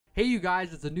Hey you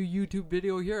guys, it's a new YouTube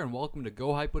video here and welcome to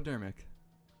Go Hypodermic.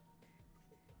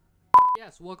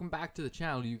 Yes, welcome back to the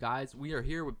channel you guys. We are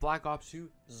here with Black Ops 2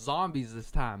 Zombies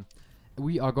this time.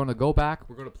 We are going to go back,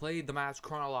 we're going to play the maps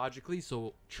chronologically,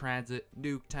 so TranZit,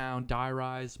 NuKeTown, Die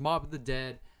Rise, Mob of the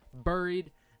Dead,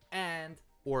 Buried, and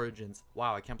Origins.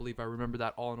 Wow, I can't believe I remember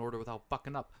that all in order without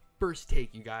fucking up. First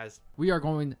take you guys. We are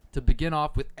going to begin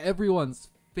off with everyone's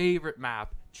favorite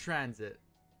map, TranZit.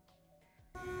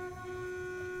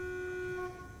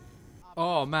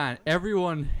 Oh man,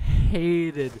 everyone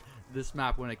hated this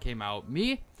map when it came out.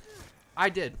 Me, I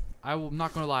did. I'm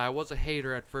not gonna lie, I was a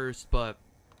hater at first, but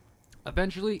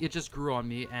eventually it just grew on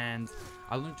me and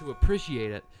I learned to appreciate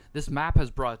it. This map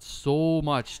has brought so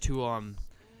much to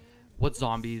what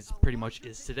zombies pretty much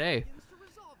is today.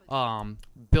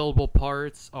 Buildable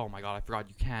parts. Oh my god, I forgot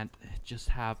you can't just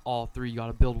have all three, you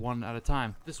gotta build one at a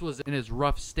time. This was in its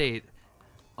rough state.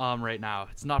 Right now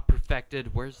it's not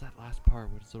perfected. Where's that last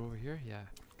part? What is it over here?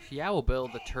 Yeah, we'll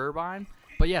build the turbine.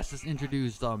 But yes, this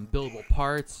introduced buildable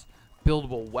parts,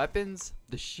 buildable weapons,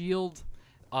 the shield,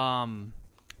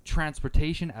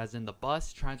 transportation as in the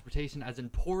bus, transportation as in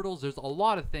portals. There's a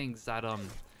lot of things that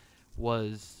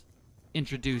was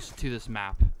introduced to this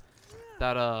map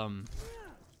that a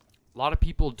lot of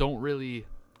people don't really,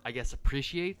 I guess,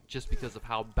 appreciate just because of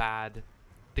how bad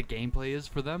the gameplay is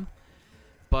for them.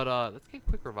 But let's get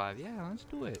quick revive. Yeah, let's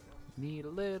do it. Need a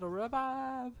little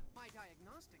revive. My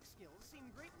diagnostic skills seem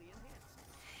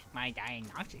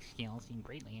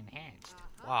greatly enhanced.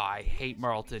 Wow, I hate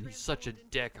Marlton. He's such a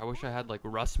dick. I wish I had like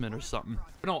Russman or something.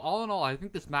 But no, all in all, I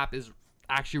think this map is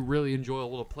actually really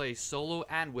enjoyable to play solo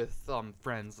and with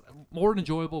friends. More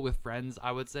enjoyable with friends,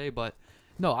 I would say. But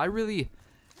no, I really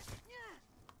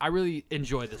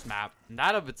enjoy this map. And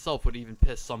that of itself would even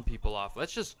piss some people off.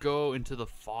 Let's just go into the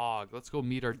fog. Let's go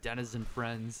meet our denizen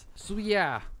friends. So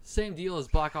yeah, same deal as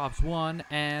Black Ops 1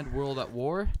 and World at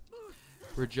War.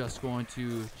 We're just going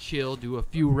to chill, do a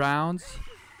few rounds.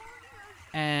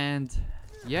 And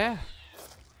yeah,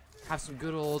 have some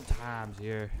good old times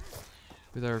here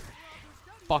with our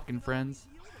fucking friends,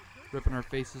 ripping our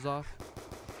faces off.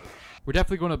 We're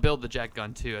definitely going to build the jet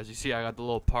gun too. As you see, I got the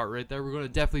little part right there. We're going to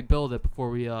definitely build it before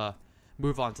we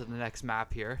move on to the next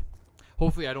map here.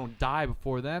 Hopefully I don't die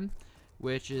before then,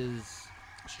 which is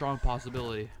a strong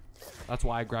possibility. That's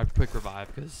why I grabbed quick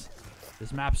revive, because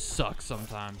this map sucks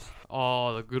sometimes.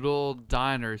 Oh, the good old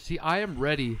diner. See, I am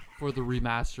ready for the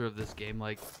remaster of this game.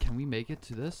 Like, can we make it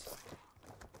to this?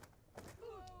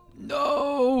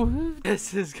 No!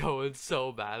 This is going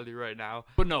so badly right now.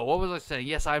 But no, what was I saying?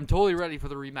 Yes, I'm totally ready for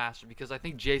the remaster because I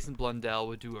think Jason Blundell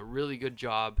would do a really good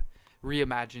job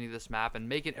reimagining this map and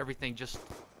making everything just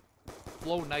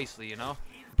flow nicely, you know?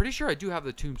 I'm pretty sure I do have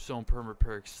the Tombstone perma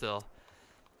perk still.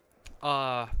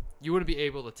 You wouldn't be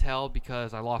able to tell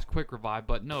because I lost quick revive,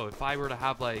 but no, if I were to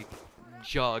have like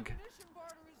jug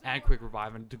and quick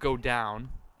revive and to go down,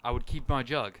 I would keep my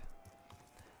jug.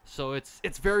 So it's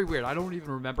very weird. I don't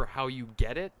even remember how you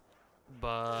get it,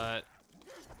 but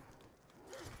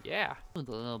yeah. Put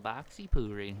a little boxy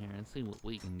poo right here and see what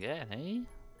we can get, hey?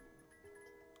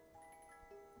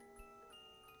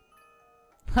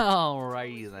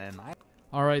 Alrighty then.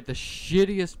 Alright, the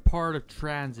shittiest part of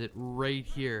TranZit right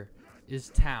here is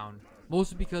town.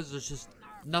 Mostly because there's just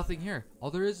nothing here.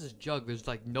 All there is jug. There's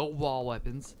like no wall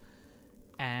weapons.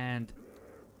 And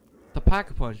the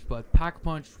Pack-a-Punch, but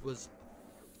Pack-a-Punch was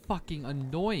fucking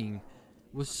annoying.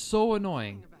 It was so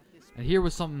annoying. And here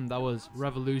was something that was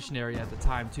revolutionary at the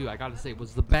time too. I gotta say, it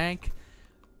was the bank.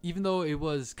 Even though it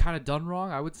was kind of done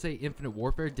wrong, I would say Infinite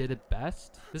Warfare did it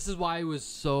best. This is why it was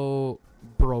so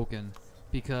broken,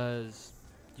 because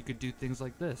you could do things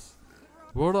like this.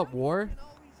 World at War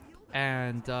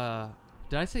and did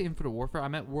I say Infinite Warfare? I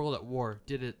meant World at War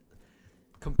did it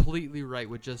completely right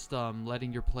with just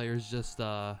letting your players just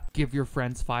give your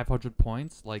friends 500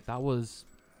 points. Like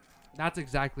that's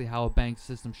exactly how a bank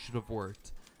system should have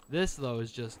worked. This though is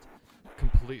just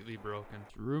completely broken.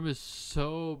 The room is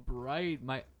so bright.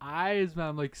 My eyes, man,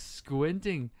 I'm like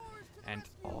squinting. And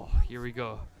oh, here we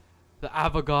go. The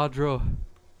Avogadro.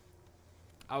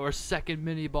 Our second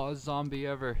mini boss zombie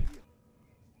ever.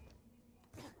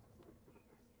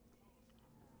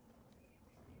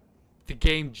 The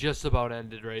game just about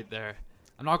ended right there.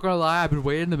 I'm not gonna lie, I've been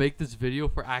waiting to make this video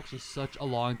for actually such a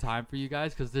long time for you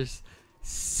guys, because there's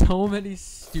so many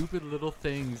stupid little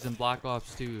things in Black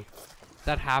Ops 2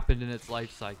 that happened in its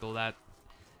life cycle that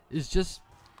is just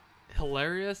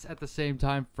hilarious, at the same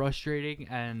time frustrating.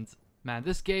 And man,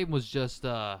 this game was just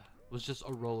a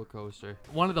roller coaster.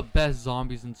 One of the best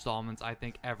zombies installments I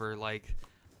think ever. Like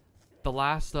the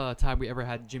last time we ever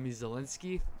had Jimmy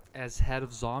Zielinski, as head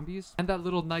of zombies, and that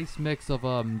little nice mix of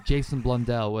Jason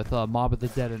Blundell with Mob of the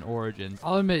Dead and Origins.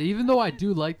 I'll admit, even though I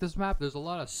do like this map, there's a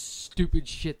lot of stupid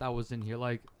shit that was in here.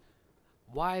 Like,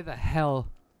 why the hell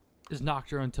is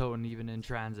Nocturne Totem even in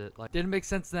TranZit? Like, didn't make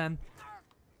sense then,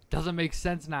 doesn't make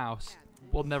sense now,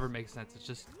 will never make sense. It's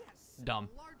just dumb.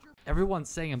 Everyone's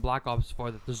saying in Black Ops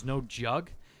 4 that there's no jug.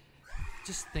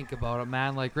 Just think about it,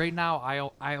 man. Like, right now,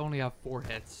 I only have 4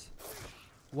 hits.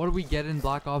 What do we get in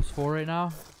Black Ops 4 right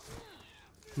now?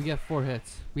 We get 4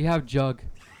 hits. We have jug.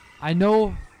 I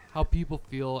know how people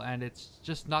feel, and it's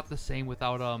just not the same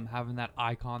without having that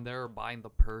icon there or buying the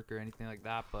perk or anything like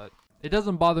that, but it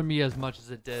doesn't bother me as much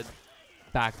as it did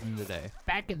back in the day.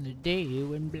 Back in the day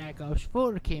when Black Ops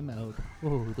 4 came out.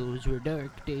 Oh, those were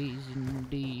dark days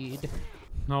indeed.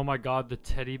 Oh my god, the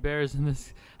teddy bears in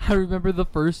this. I remember the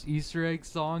first Easter egg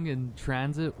song in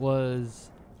TranZit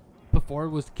was, before it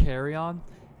was Carry On,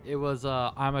 it was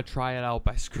I'ma Try It Out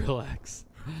by Skrillex.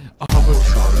 I'ma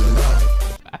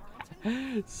try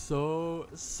it out.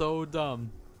 So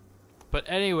dumb. But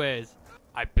anyways,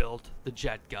 I built the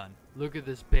jet gun. Look at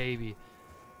this baby.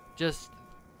 Just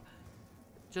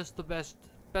the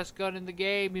best gun in the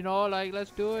game, you know, like,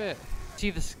 let's do it. See,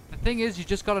 the thing is, you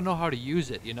just gotta know how to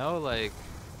use it, you know, like.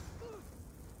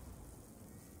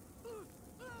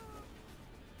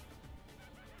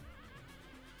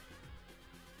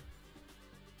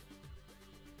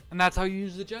 And that's how you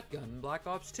use the jet gun in Black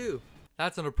Ops 2.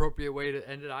 That's an appropriate way to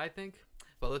end it, I think.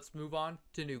 But let's move on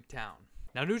to NuKeTown.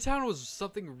 Now, NuKeTown was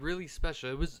something really special.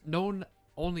 It was known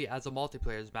only as a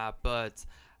multiplayer map, but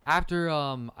after,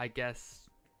 I guess,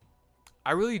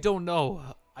 I really don't know.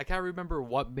 I can't remember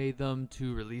what made them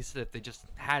to release it, if they just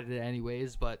had it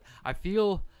anyways, but I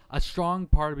feel a strong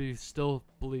part of me still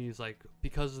believes, like,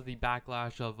 because of the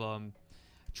backlash of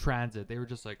TranZit, they were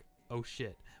just like, oh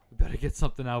shit, we better get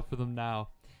something out for them now.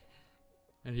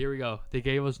 And here we go. They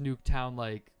gave us NuKeTown,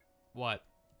 like, what,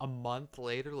 a month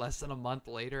later, less than a month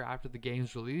later after the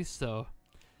game's release. So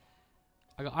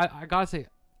I gotta say,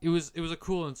 it was a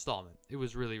cool installment. It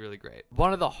was really, really great.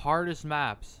 One of the hardest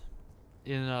maps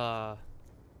in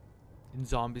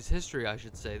Zombies history, I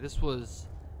should say. This was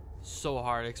so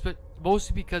hard,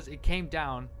 mostly because it came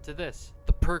down to this,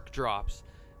 the perk drops,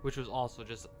 which was also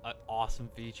just an awesome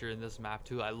feature in this map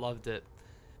too. I loved it.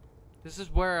 This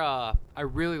is where I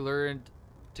really learned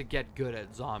to get good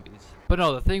at zombies. But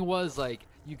no, the thing was, like,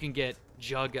 you can get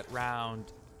jug at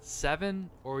round 7,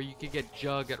 or you could get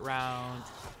jug at round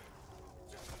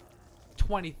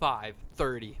 25,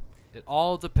 30. It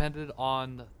all depended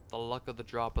on the luck of the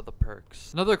drop of the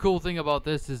perks. Another cool thing about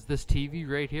this is this TV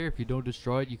right here. If you don't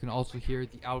destroy it, you can also hear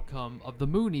the outcome of the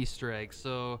moon Easter egg.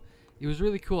 So it was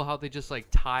really cool how they just, like,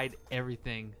 tied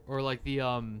everything, or like the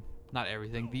not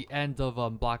everything, the end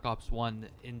of Black Ops 1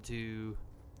 into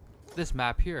this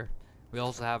map here. We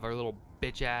also have our little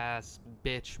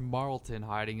bitch Marlton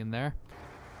hiding in there.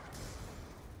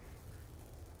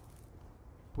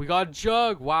 We got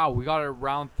jug. Wow, we got it at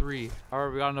round 3.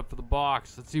 Alright, we got enough for the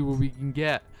box. Let's see what we can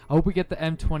get. I hope we get the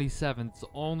M27. It's the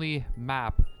only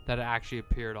map that it actually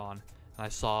appeared on. And I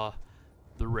saw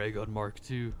the Ray Gun Mark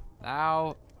II.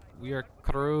 Now we are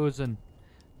cruising.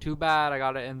 Too bad I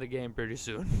gotta end the game pretty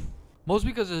soon.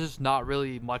 Mostly because there's just not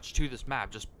really much to this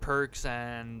map. Just perks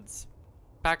and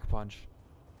Pack-a-Punch.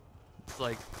 It's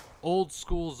like old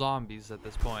school zombies at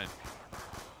this point.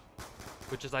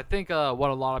 Which is, I think, what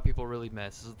a lot of people really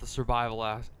miss, is the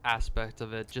survival aspect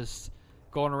of it. Just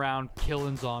going around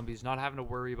killing zombies, not having to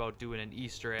worry about doing an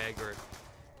Easter egg or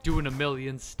doing a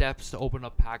million steps to open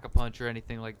up Pack-a-Punch or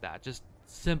anything like that. Just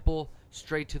simple,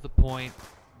 straight to the point,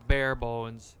 bare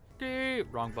bones.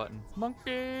 Wrong button.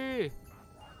 Monkey!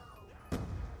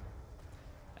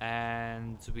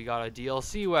 And we got a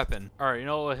DLC weapon. Alright, you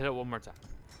know what? Hit it one more time.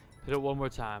 Hit it one more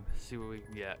time. See what we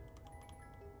can get.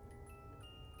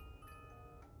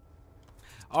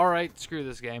 Alright, screw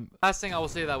this game. Last thing I will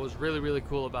say that was really, really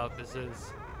cool about this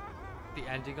is the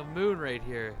ending of Moon right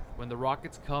here. When the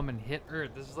rockets come and hit Earth.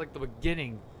 This is like the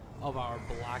beginning of our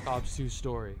Black Ops 2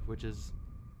 story, which is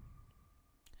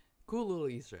cool little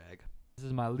Easter egg. This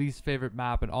is my least favorite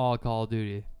map in all Call of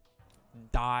Duty.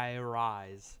 Die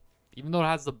Rise. Even though it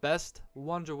has the best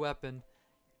wonder weapon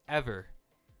ever,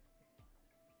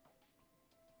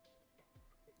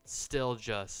 still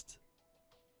just,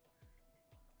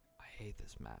 I hate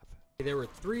this map. There were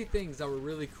 3 things that were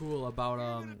really cool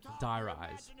about Die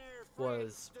Rise.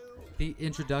 Was the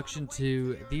introduction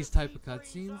to these type of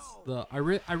cutscenes. I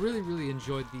really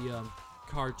enjoyed the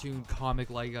cartoon comic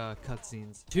like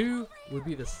cutscenes. 2 would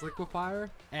be the Sliquifier,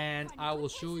 and I will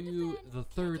show you the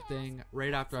 3rd thing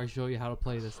right after I show you how to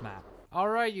play this map.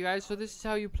 Alright, you guys, so this is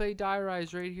how you play Die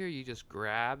Rise right here. You just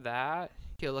grab that,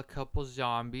 kill a couple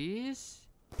zombies.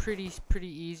 Pretty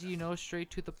easy, you know, straight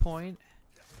to the point.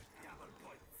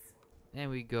 Then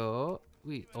we go,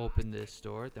 we open this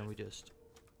door, then we just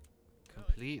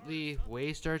completely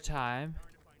waste our time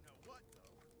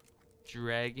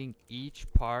dragging each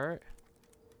part.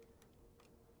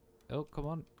 Oh,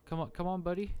 come on,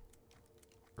 buddy.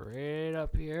 Right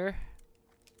up here.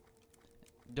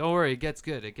 Don't worry, it gets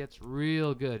good. It gets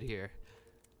real good here.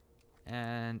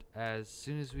 And as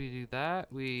soon as we do that,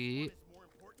 we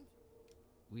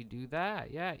do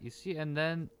that. Yeah, you see, and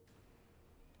then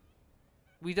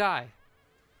we die.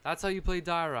 That's how you play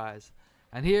Die Rise.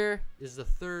 And here is the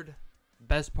third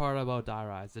best part about Die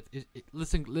Rise.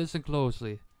 Listen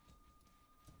closely.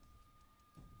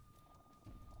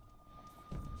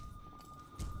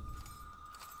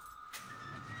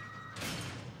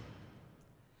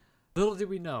 Little did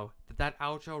we know that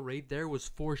outro right there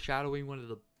was foreshadowing one of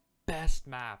the best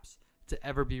maps to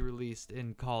ever be released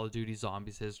in Call of Duty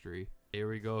Zombies history. Here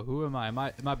we go. Who am I? Am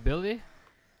I Billy?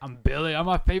 I'm Billy. I'm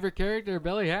my favorite character,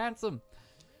 Billy Handsome.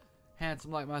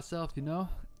 Handsome like myself, you know?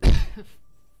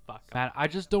 Fuck. Man, I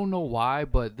just don't know why,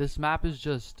 but this map is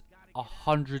just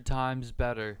 100 times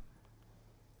better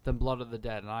than Blood of the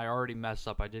Dead. And I already messed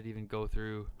up. I didn't even go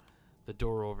through the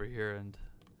door over here, and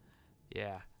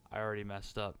yeah, I already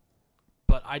messed up.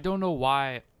 But I don't know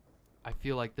why I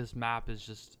feel like this map is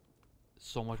just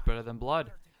so much better than Blood.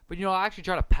 But you know, I actually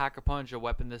try to pack a punch a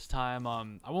weapon this time.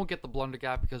 I won't get the Blunder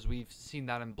Gap because we've seen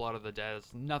that in Blood of the Dead.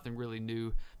 It's nothing really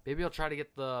new. Maybe I'll try to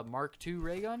get the Mark II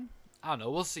ray gun. I don't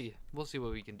know. We'll see. We'll see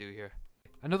what we can do here.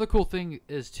 Another cool thing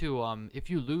is too, if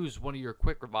you lose one of your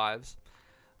quick revives,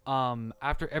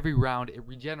 after every round it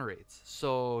regenerates.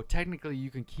 So technically you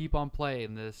can keep on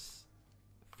playing this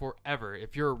forever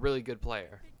if you're a really good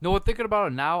player. No, what, thinking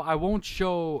about it now, I won't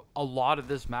show a lot of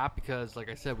this map because, like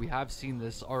I said, we have seen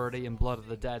this already in Blood of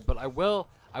the Dead. But I will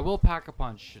pack a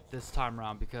punch this time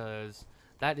around because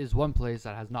that is one place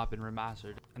that has not been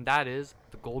remastered, and that is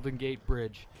the Golden Gate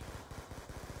Bridge.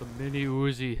 The mini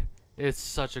Uzi. It's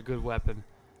such a good weapon.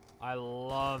 I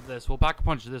love this. We'll pack a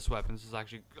punch this weapon. This is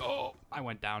actually... Oh, I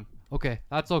went down. Okay,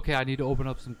 that's okay. I need to open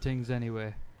up some things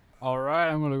anyway.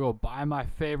 Alright, I'm gonna go buy my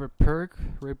favorite perk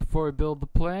right before we build the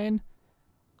plane.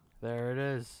 There it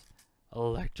is.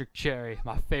 Electric Cherry,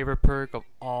 my favorite perk of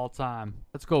all time.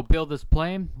 Let's go build this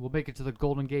plane. We'll make it to the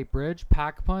Golden Gate Bridge,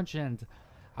 pack a punch, and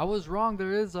I was wrong.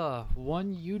 There is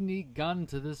one unique gun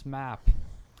to this map.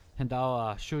 And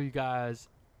I'll show you guys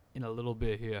in a little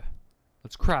bit here.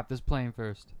 Let's craft this plane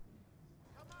first.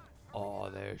 Oh,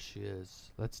 there she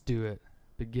is. Let's do it.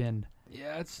 Begin.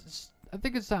 Yeah, I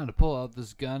think it's time to pull out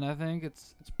this gun. I think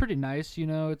it's pretty nice, you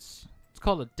know. It's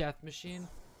called a death machine.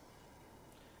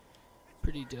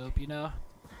 Pretty dope, you know.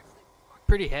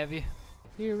 Pretty heavy.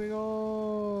 Here we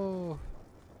go.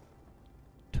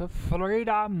 To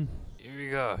freedom. Here we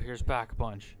go. Here's pack a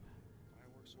punch.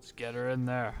 Let's get her in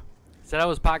there. Said I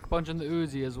was pack a punching the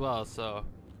Uzi as well, so.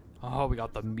 Oh, we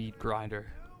got the meat grinder.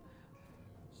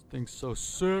 This thing's so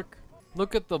sick.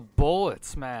 Look at the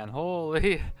bullets, man.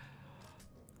 Holy.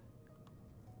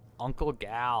 Uncle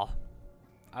Gal.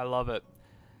 I love it.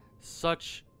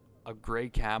 Such a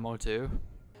great camo too.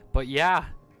 But yeah,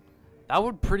 that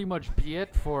would pretty much be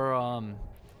it for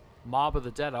Mob of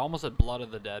the Dead. I almost said Blood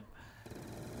of the Dead.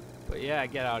 But yeah,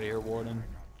 get out of here, Warden.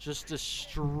 Just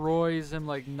destroys him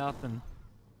like nothing.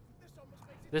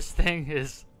 This thing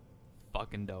is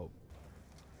fucking dope.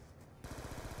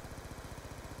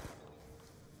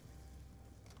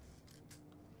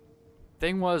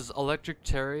 Thing was, Electric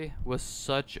Cherry was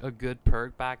such a good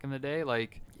perk back in the day.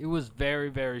 Like, it was very,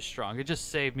 very strong. It just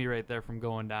saved me right there from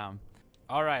going down.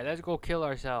 Alright, let's go kill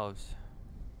ourselves.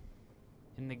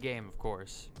 In the game, of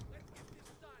course.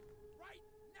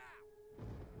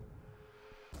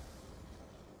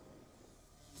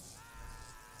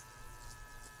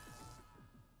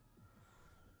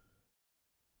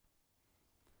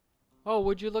 Oh,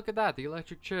 would you look at that? The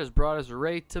electric chairs brought us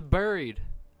right to Buried.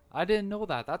 I didn't know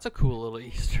that. That's a cool little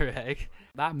Easter egg.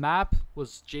 That map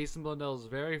was Jason Blundell's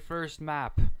very first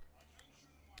map.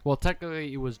 Well,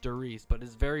 technically it was Doris, but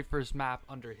his very first map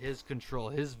under his control,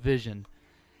 his vision.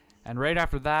 And right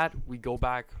after that, we go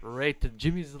back right to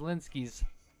Jimmy Zielinski's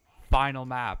final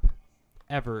map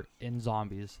ever in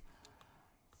Zombies.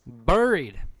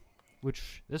 Buried.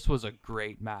 Which, this was a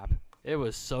great map. It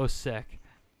was so sick.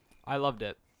 I loved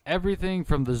it. Everything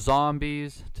from the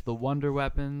zombies to the wonder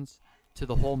weapons to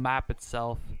the whole map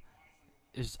itself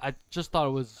I just thought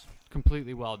it was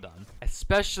completely well done.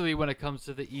 Especially when it comes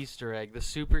to the Easter egg, the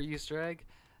super Easter egg.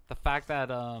 The fact that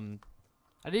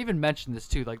I didn't even mention this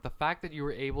too, like the fact that you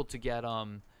were able to get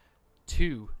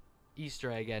 2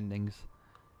 Easter egg endings,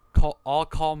 all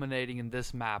culminating in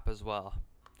this map as well.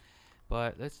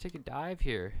 But let's take a dive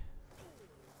here.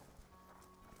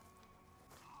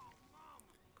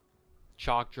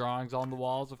 Chalk drawings on the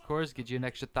walls, of course, get you an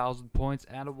extra 1,000 points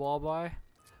and a wall buy.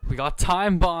 We got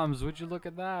time bombs. Would you look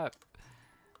at that?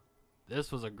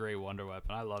 This was a great wonder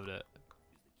weapon. I loved it.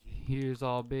 Here's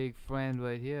our big friend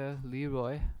right here,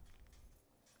 Leroy,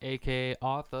 aka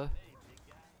Arthur.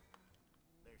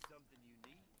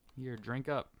 Here, drink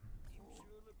up.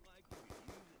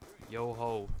 Yo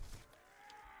ho.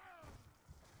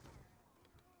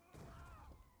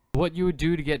 What you would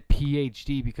do to get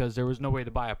PhD, because there was no way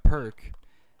to buy a perk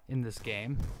in this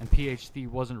game, and PhD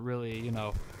wasn't really, you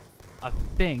know, a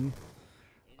thing.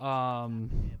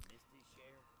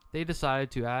 They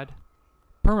decided to add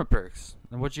perma-perks,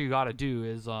 and what you gotta do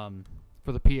is,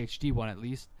 for the PhD one at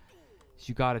least, is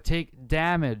you gotta take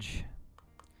damage,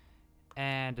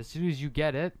 and as soon as you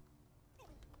get it,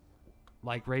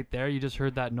 like right there, you just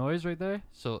heard that noise right there,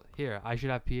 so here, I should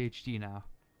have PhD now.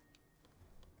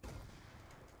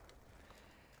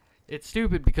 It's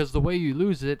stupid because the way you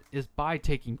lose it is by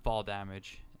taking fall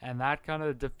damage, and that kind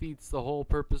of defeats the whole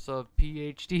purpose of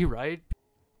PhD, right?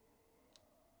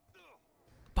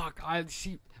 Fuck, I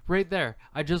see right there.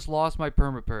 I just lost my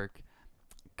perma perk.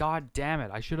 God damn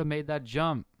it, I should have made that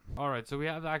jump. Alright, so we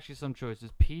have actually some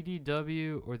choices.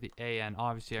 PDW or the AN.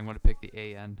 Obviously, I'm going to pick the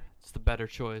AN. It's the better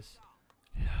choice.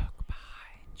 Look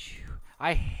behind you.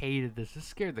 I hated this. This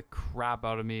scared the crap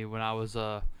out of me when I was,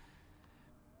 I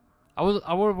would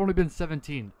have only been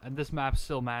 17, and this map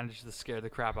still managed to scare the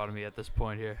crap out of me at this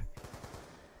point here.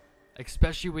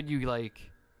 Especially when you, like,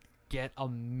 get a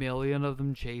million of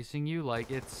them chasing you.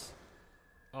 Like, it's...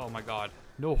 Oh my god.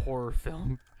 No horror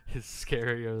film is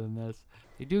scarier than this.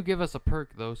 They do give us a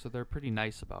perk, though, so they're pretty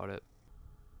nice about it.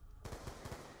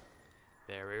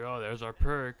 There we go. There's our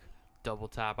perk. Double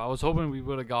tap. I was hoping we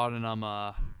would have gotten,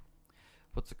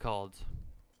 what's it called?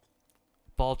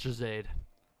 Vulture's Aid.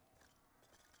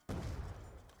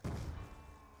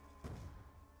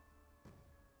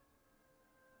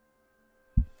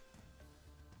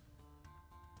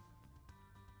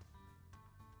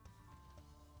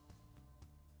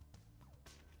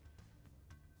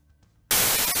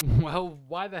 Well,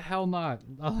 why the hell not?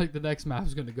 I don't think the next map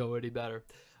is going to go any better.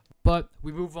 But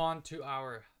we move on to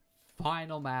our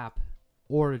final map,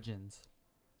 Origins.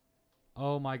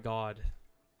 Oh my god.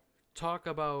 Talk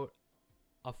about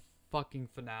a fucking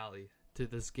finale to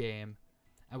this game.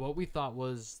 And what we thought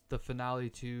was the finale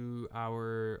to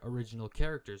our original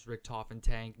characters, Richtofen,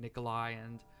 Tank, Nikolai,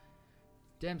 and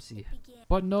Dempsey.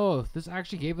 But no, this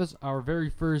actually gave us our very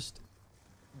first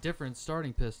different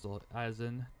starting pistol, as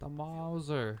in the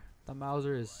Mauser. The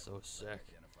Mauser is so sick.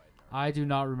 I do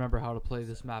not remember how to play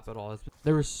this map at all.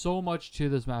 There was so much to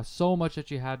this map, so much that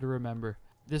you had to remember.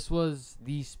 This was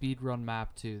the speedrun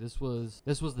map too. This was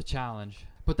the challenge.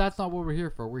 But that's not what we're here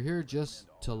for. We're here just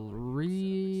to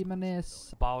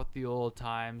reminisce about the old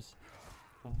times.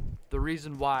 The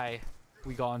reason why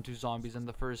we got into zombies in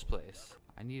the first place.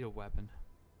 I need a weapon.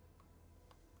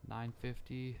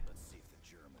 950.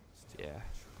 Yeah,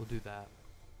 we'll do that.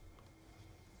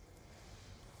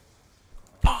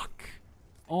 Fuck!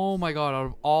 Oh my god, out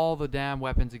of all the damn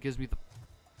weapons, it gives me the...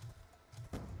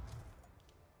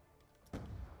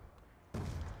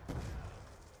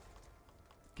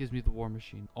 Gives me the war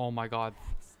machine. Oh my god.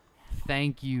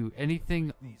 Thank you.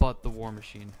 Anything but the war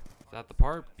machine. Is that the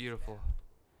part? Beautiful.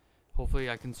 Hopefully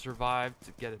I can survive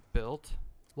to get it built.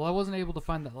 Well, I wasn't able to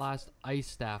find that last ice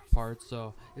staff part,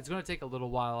 so it's going to take a little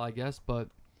while, I guess, but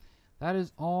that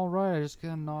is alright. I just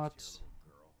cannot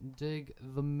dig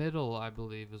the middle, I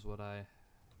believe, is what I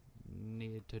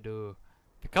need to do.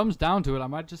 If it comes down to it, I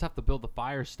might just have to build the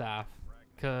fire staff,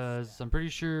 because I'm pretty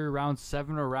sure round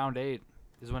 7 or round 8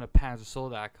 is when a Panzer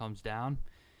Soldat comes down.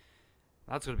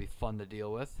 That's going to be fun to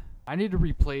deal with. I need to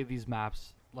replay these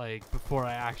maps, like, before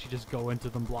I actually just go into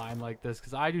them blind like this,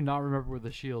 because I do not remember where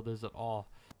the shield is at all.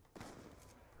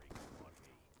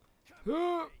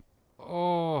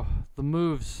 Oh, the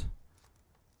moves.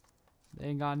 They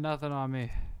ain't got nothing on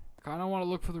me. I kind of want to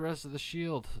look for the rest of the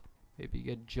shield. Maybe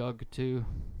get Jug too.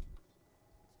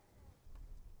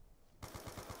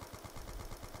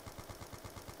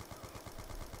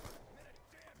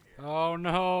 Oh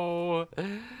no.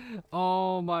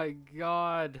 Oh my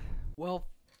god. Well,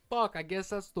 fuck. I guess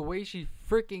that's the way she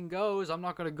freaking goes. I'm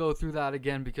not going to go through that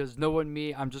again because knowing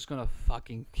me, I'm just going to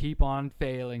fucking keep on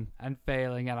failing and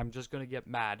failing and I'm just going to get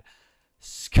mad.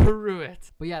 screw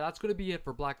it. But yeah, that's going to be it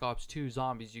for Black Ops 2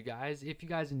 Zombies, you guys. If you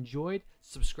guys enjoyed,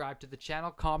 subscribe to the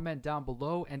channel, comment down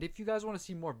below, and if you guys want to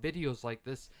see more videos like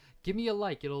this, give me a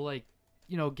like. It'll, like,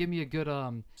 you know, give me a good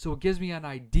so it gives me an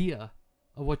idea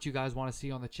of what you guys want to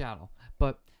see on the channel.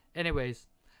 But anyways,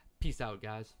 peace out,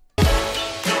 guys.